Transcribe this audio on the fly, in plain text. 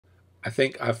I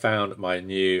think I've found my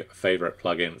new favorite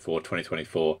plugin for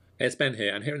 2024. It's Ben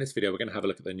here, and here in this video we're going to have a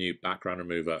look at the new background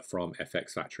remover from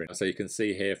FxFactory. So you can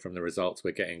see here from the results we're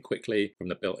getting quickly from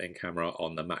the built-in camera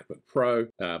on the MacBook Pro,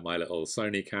 my little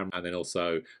Sony camera, and then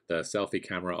also the selfie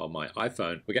camera on my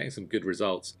iPhone. We're getting some good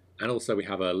results. And also we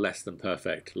have a less than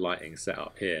perfect lighting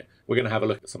setup here. We're going to have a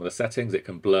look at some of the settings. It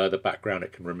can blur the background,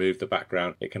 it can remove the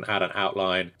background, it can add an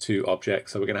outline to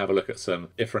objects. So we're going to have a look at some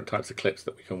different types of clips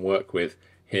that we can work with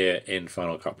here in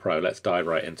Final Cut Pro. Let's dive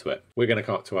right into it. We're going to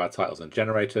come up to our titles and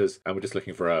generators, and we're just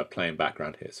looking for a plain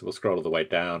background here. So we'll scroll all the way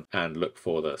down and look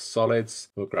for the solids.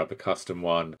 We'll grab the custom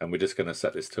one, and we're just going to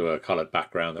set this to a colored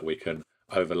background that we can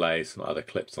overlay some other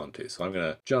clips onto. So I'm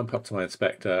going to jump up to my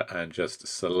inspector and just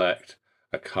select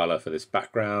a color for this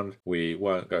background. We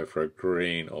won't go for a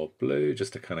green or blue,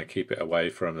 just to kind of keep it away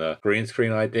from the green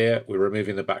screen idea. We're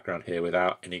removing the background here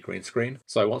without any green screen.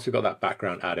 So once we've got that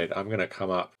background added, I'm going to come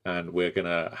up and we're going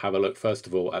to have a look first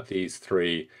of all at these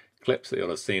three clips that you'll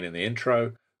have seen in the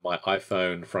intro. My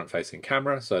iPhone front-facing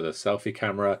camera, so the selfie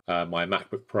camera, my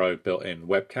MacBook Pro built-in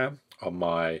webcam on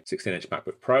my 16-inch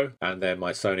MacBook Pro, and then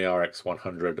my Sony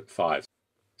RX100 V.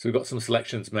 So we've got some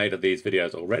selections made of these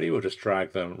videos already. We'll just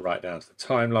drag them right down to the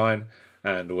timeline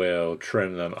and we'll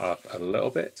trim them up a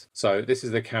little bit. So this is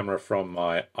the camera from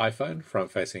my iPhone,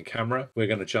 front-facing camera. We're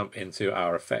going to jump into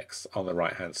our effects on the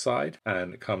right-hand side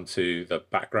and come to the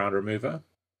background remover.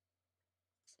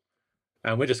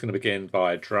 And we're just going to begin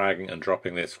by dragging and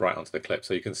dropping this right onto the clip.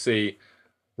 So you can see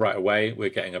right away we're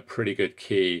getting a pretty good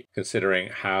key considering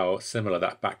how similar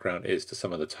that background is to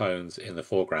some of the tones in the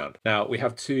foreground. Now we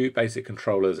have two basic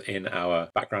controllers in our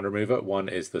background remover. One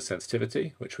is the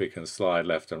sensitivity, which we can slide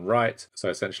left and right, so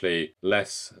essentially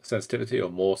less sensitivity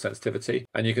or more sensitivity.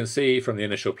 And you can see from the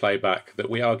initial playback that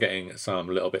we are getting some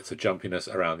little bits of jumpiness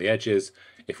around the edges.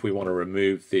 If we want to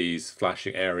remove these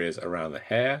flashing areas around the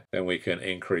hair, then we can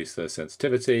increase the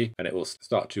sensitivity and it will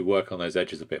start to work on those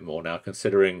edges a bit more. Now,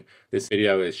 considering this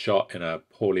video is shot in a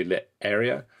poorly lit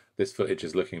area, this footage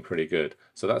is looking pretty good.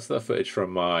 So that's the footage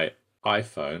from my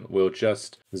iPhone. We'll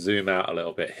just zoom out a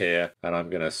little bit here and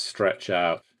I'm going to stretch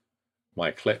out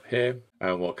my clip here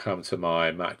and we'll come to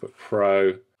my MacBook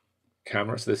Pro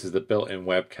camera. So this is the built-in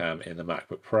webcam in the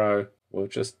MacBook Pro. We'll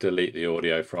just delete the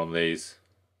audio from these.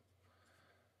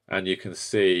 And you can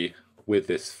see with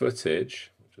this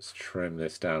footage, just trim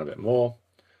this down a bit more.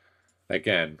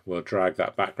 Again, we'll drag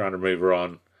that background remover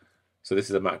on. So this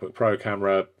is a MacBook Pro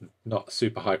camera, not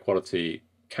super high quality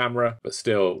camera, but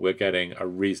still we're getting a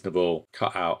reasonable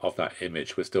cutout of that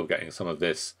image. We're still getting some of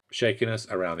this shakiness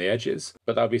around the edges,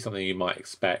 but that would be something you might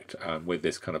expect with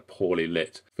this kind of poorly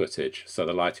lit footage. So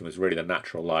the lighting was really the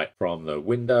natural light from the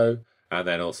window, and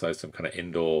then also some kind of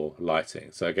indoor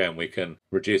lighting. So again, we can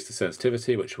reduce the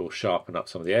sensitivity, which will sharpen up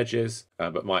some of the edges,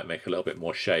 but might make a little bit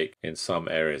more shake in some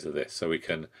areas of this. So we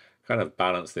can kind of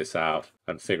balance this out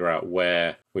and figure out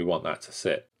where we want that to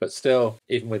sit. But still,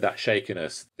 even with that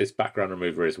shakiness, this background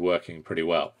remover is working pretty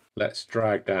well. Let's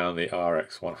drag down the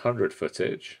RX100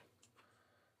 footage.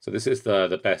 So this is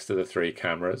the best of the three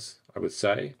cameras, I would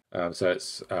say. So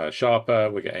it's sharper,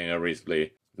 we're getting a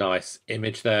reasonably nice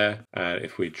image there, and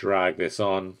if we drag this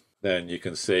on, then you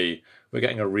can see we're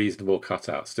getting a reasonable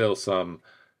cutout. Still some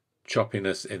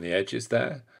choppiness in the edges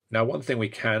there. Now, one thing we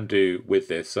can do with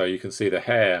this, so you can see the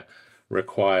hair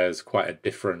requires quite a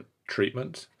different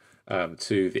treatment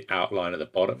to the outline at the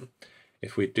bottom.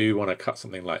 If we do want to cut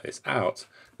something like this out,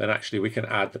 then actually we can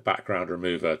add the background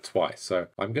remover twice. So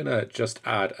I'm going to just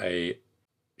add a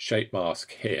shape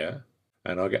mask here,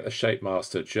 and I'll get the shape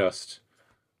mask to just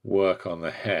work on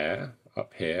the hair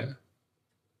up here.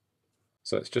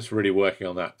 So it's just really working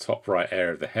on that top right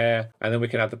area of the hair. And then we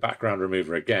can add the background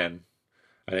remover again,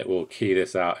 and it will key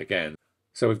this out again.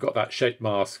 So we've got that shape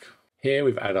mask here.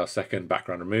 We've added our second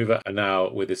background remover. And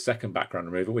now with this second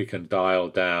background remover, we can dial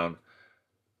down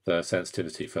the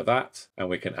sensitivity for that. And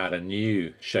we can add a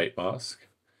new shape mask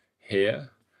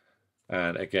here.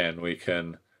 And again, we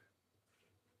can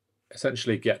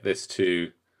essentially get this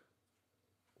to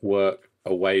work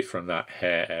away from that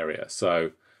hair area.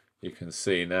 So you can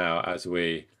see now as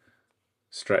we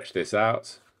stretch this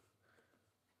out,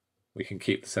 we can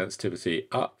keep the sensitivity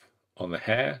up on the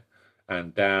hair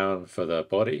and down for the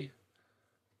body.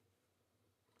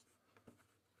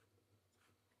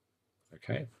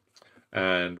 Okay,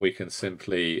 and we can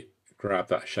simply grab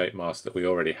that shape mask that we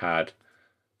already had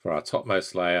for our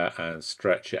topmost layer and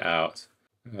stretch it out,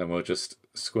 and we'll just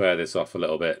square this off a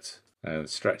little bit and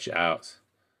stretch it out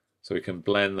So we can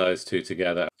blend those two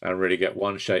together and really get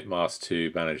one shape mask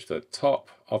to manage the top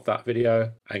of that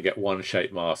video and get one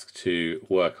shape mask to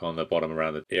work on the bottom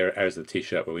around the areas of the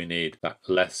t-shirt where we need that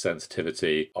less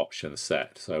sensitivity option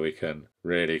set. So we can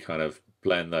really kind of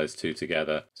blend those two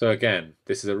together. So again,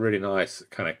 this is a really nice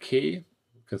kind of key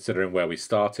considering where we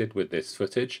started with this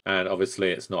footage. And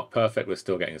obviously it's not perfect. We're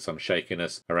still getting some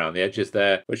shakiness around the edges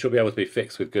there, which will be able to be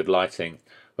fixed with good lighting.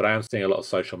 But I am seeing a lot of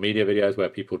social media videos where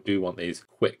people do want these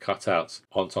quick cutouts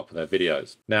on top of their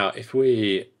videos. Now, if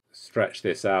we stretch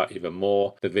this out even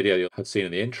more, the video you'll have seen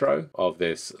in the intro of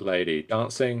this lady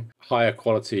dancing, higher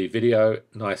quality video,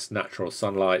 nice natural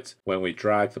sunlight. When we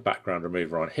drag the background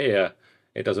remover on here,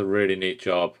 it does a really neat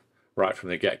job right from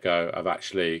the get-go of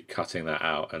actually cutting that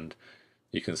out. And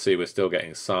you can see we're still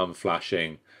getting some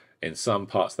flashing in some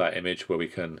parts of that image where we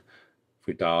can, if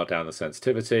we dial down the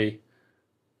sensitivity,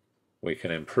 we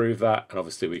can improve that. And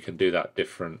obviously we can do that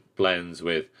different blends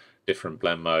with different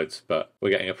blend modes, but we're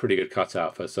getting a pretty good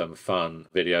cutout for some fun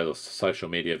videos or social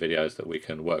media videos that we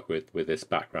can work with this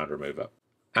background remover.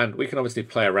 And we can obviously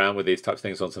play around with these types of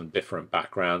things on some different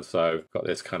backgrounds. So got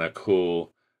this kind of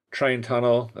cool train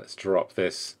tunnel. Let's drop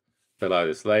this below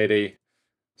this lady.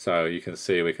 So you can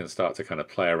see we can start to kind of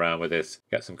play around with this,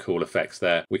 get some cool effects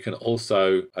there. We can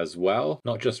also, as well,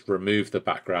 not just remove the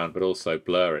background, but also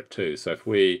blur it too. So if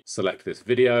we select this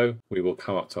video, we will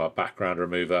come up to our background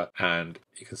remover, and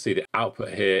you can see the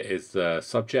output here is the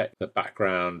subject, the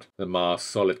background, the mask,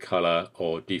 solid color,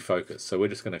 or defocus. So we're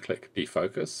just going to click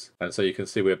defocus. And so you can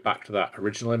see we're back to that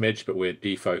original image, but we're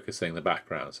defocusing the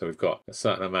background. So we've got a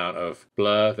certain amount of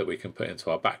blur that we can put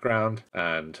into our background.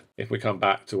 And if we come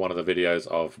back to one of the videos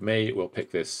of me, we'll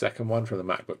pick this second one from the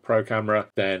MacBook Pro camera,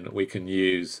 then we can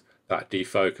use that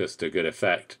defocus to good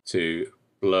effect to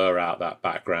blur out that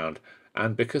background.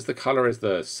 And because the color is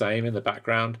the same in the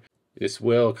background, this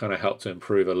will kind of help to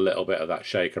improve a little bit of that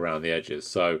shake around the edges.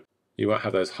 So you won't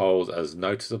have those holes as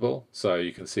noticeable. So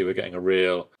you can see we're getting a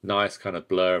real nice kind of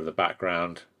blur of the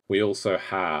background. We also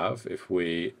have, if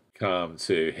we come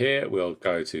to here, we'll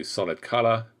go to solid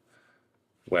color,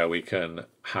 where we can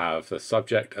have the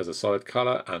subject as a solid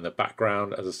color and the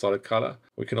background as a solid color.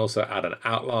 We can also add an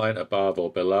outline above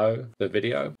or below the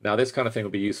video. Now this kind of thing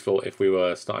would be useful if we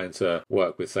were starting to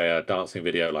work with, say, a dancing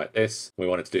video like this. We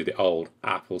wanted to do the old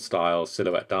Apple style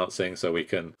silhouette dancing, so we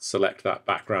can select that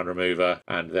background remover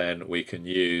and then we can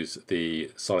use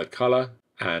the solid color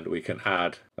and we can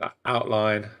add that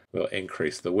outline. We'll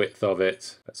increase the width of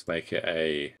it. Let's make it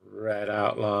a red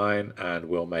outline, and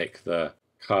we'll make the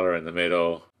color in the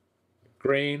middle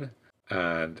green,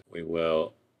 and we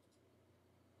will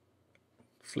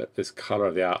flip this color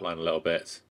of the outline a little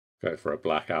bit, go for a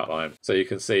black outline. So you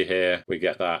can see here we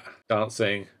get that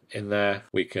dancing in there.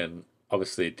 We can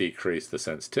obviously decrease the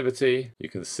sensitivity. You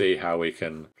can see how we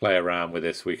can play around with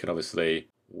this. We can obviously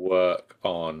work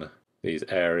on these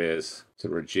areas to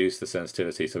reduce the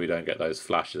sensitivity so we don't get those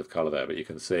flashes of color there, but you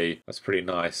can see that's pretty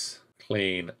nice,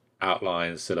 clean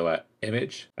outline silhouette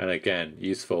image, and again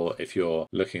useful if you're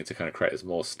looking to kind of create this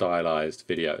more stylized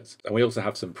videos. And we also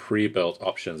have some pre-built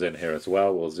options in here as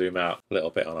well. We'll zoom out a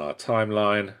little bit on our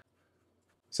timeline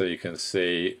so you can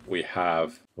see we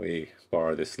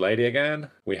borrow this lady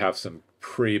again, we have some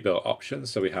pre-built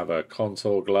options. So we have a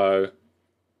contour glow,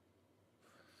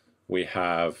 we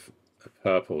have a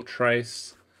purple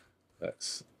trace.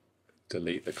 Let's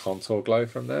delete the contour glow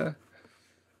from there.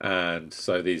 And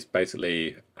so these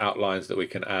basically outlines that we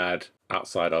can add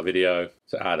outside our video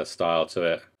to add a style to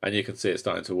it. And you can see it's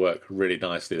starting to work really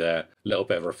nicely there. A little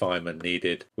bit of refinement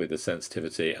needed with the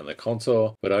sensitivity and the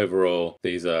contour, but overall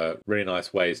these are really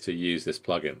nice ways to use this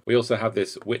plugin. We also have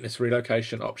this witness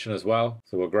relocation option as well.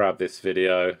 So we'll grab this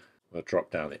video, we'll drop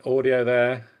down the audio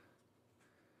there,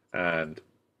 and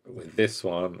with this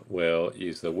one we'll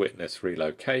use the witness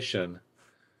relocation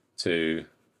to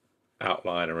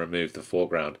outline and remove the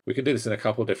foreground. We can do this in a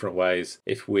couple different ways.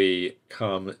 If we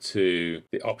come to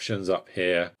the options up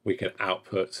here, we can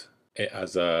output it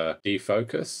as a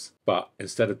defocus, but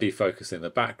instead of defocusing the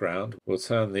background, we'll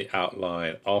turn the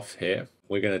outline off here.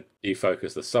 We're going to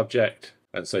defocus the subject,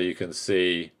 and so you can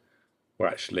see we're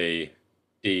actually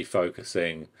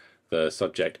defocusing the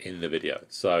subject in the video.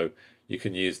 So you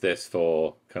can use this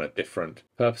for kind of different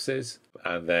purposes,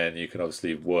 and then you can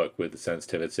obviously work with the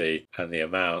sensitivity and the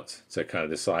amount to kind of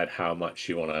decide how much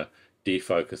you want to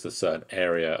defocus a certain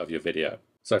area of your video.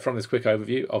 So from this quick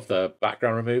overview of the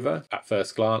background remover, at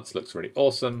first glance looks really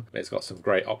awesome. It's got some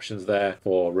great options there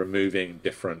for removing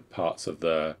different parts of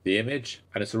the image,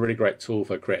 and it's a really great tool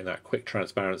for creating that quick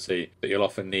transparency that you'll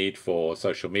often need for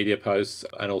social media posts,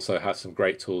 and also has some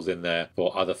great tools in there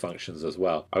for other functions as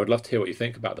well. I would love to hear what you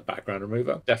think about the background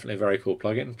remover. Definitely a very cool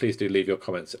plugin. Please do leave your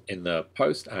comments in the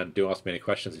post and do ask me any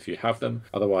questions if you have them.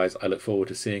 Otherwise, I look forward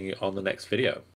to seeing you on the next video.